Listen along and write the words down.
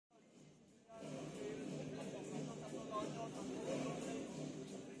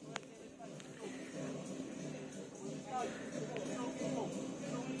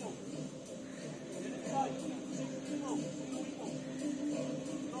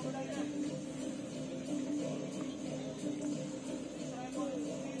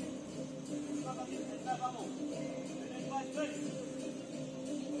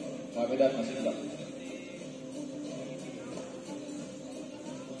Kabilang masindak.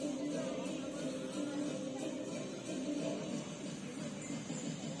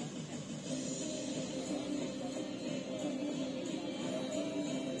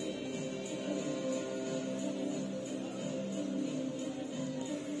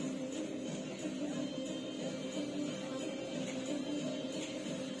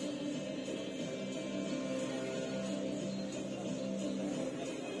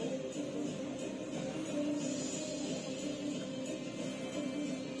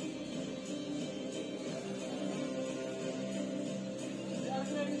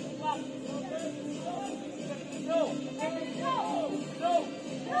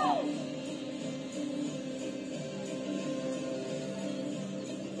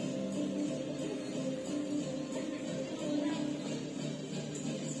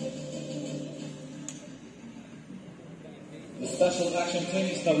 The special action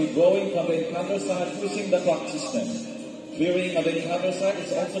team is now withdrawing from the encounter site using the clock system. Clearing of the encounter site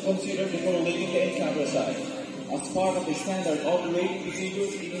is also considered before leaving the encounter site, as part of the standard operating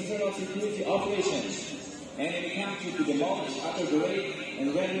procedures in internal security operations. Enemy camp should be demolished after the raid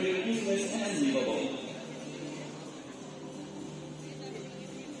and rendered useless and unlivable.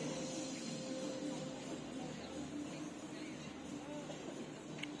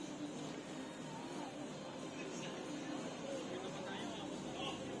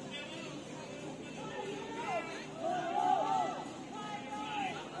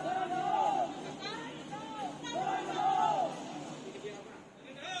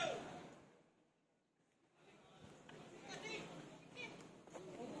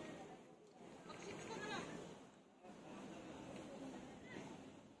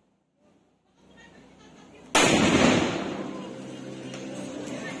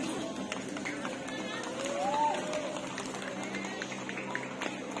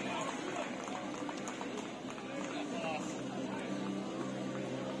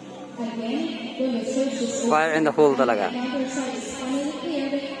 Fire in the hole talaga.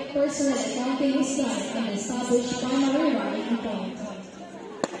 Personal accounting is done and established primary rallying point.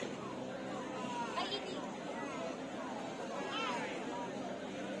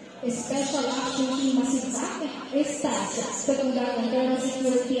 Special Action Team Bisoc is tasked to conduct internal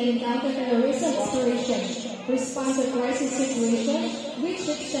security and counter-terrorism operations, respond to crisis situations, which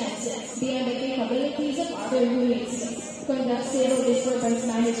extends beyond the capabilities of other units, conduct civil disturbance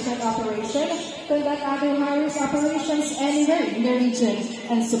management operations, conduct other high-risk operations anywhere in the region,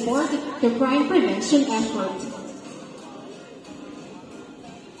 and support the crime prevention effort.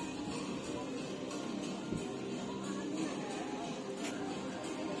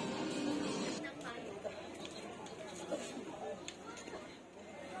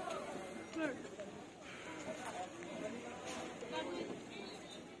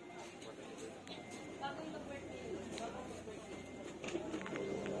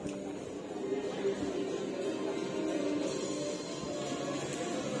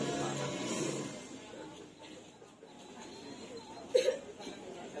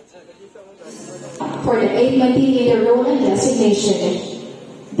 For the 8-man leader role and designation,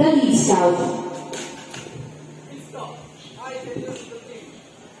 the lead scout.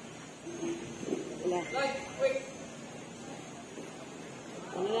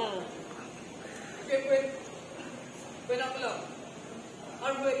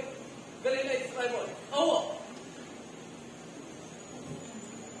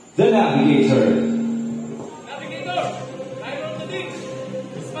 The navigator.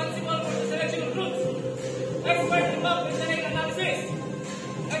 Expert in map and terrain analysis.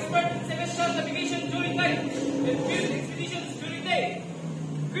 Expert in celestial navigation during night and field expeditions during day.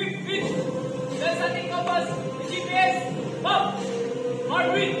 Quick pitch, setting compass, GPS, map,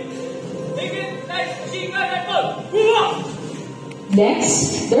 heartbeat, naked light, machine gun rifle.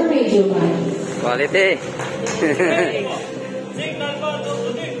 Next, the radio man. Quality. Signal part of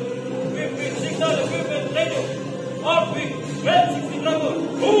the team. Quick pitch, signal equipment radio. Heartbeat, red 60 Bravo.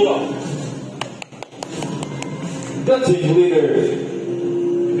 The team leader.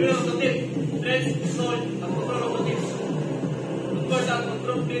 Drill of the team. Trench, soil, and control of the team. Control and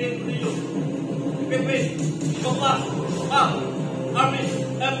control clearing to you. Equipment, compass, map, army,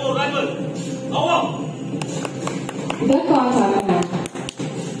 F4 rifle. Awak. The contact man.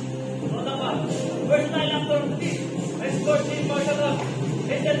 Protocol. First line after the team. Escort team martial law.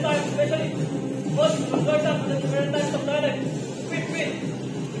 Agent time specialist. First convert up to the different types of dialect. Equipment,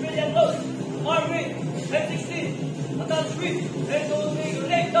 civilian load, army, F-16.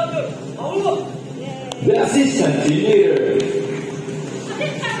 The assistant team leader.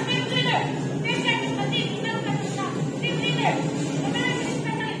 Assistant team leader. Team leader. Team leader. Team leader. Emergency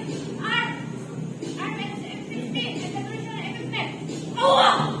specialist.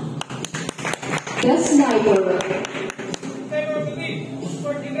 The sniper. Sniper of the team,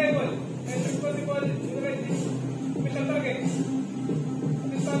 sport in rifle, and responsible in the right special target.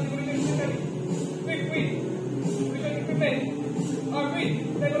 Understand the mission system. Quick, mission equipment. Arm with,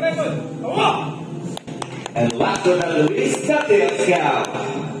 sniper rifle. Awak! And last but not least, Cocktail Scout.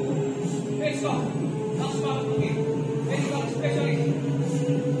 Next one, last one of the team. Medical specialist.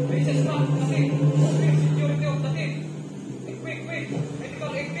 Basic staff of the team. Security of the team. Quick, medical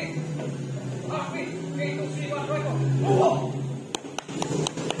equipment. Arm with, K231 rifle. Awak!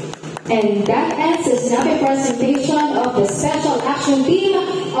 And that ends the snappy presentation of the Special Action Team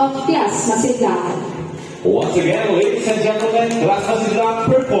of Class Masigla. Once again, ladies and gentlemen, Class Masigla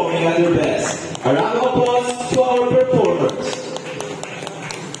performing at their best. A round of applause to our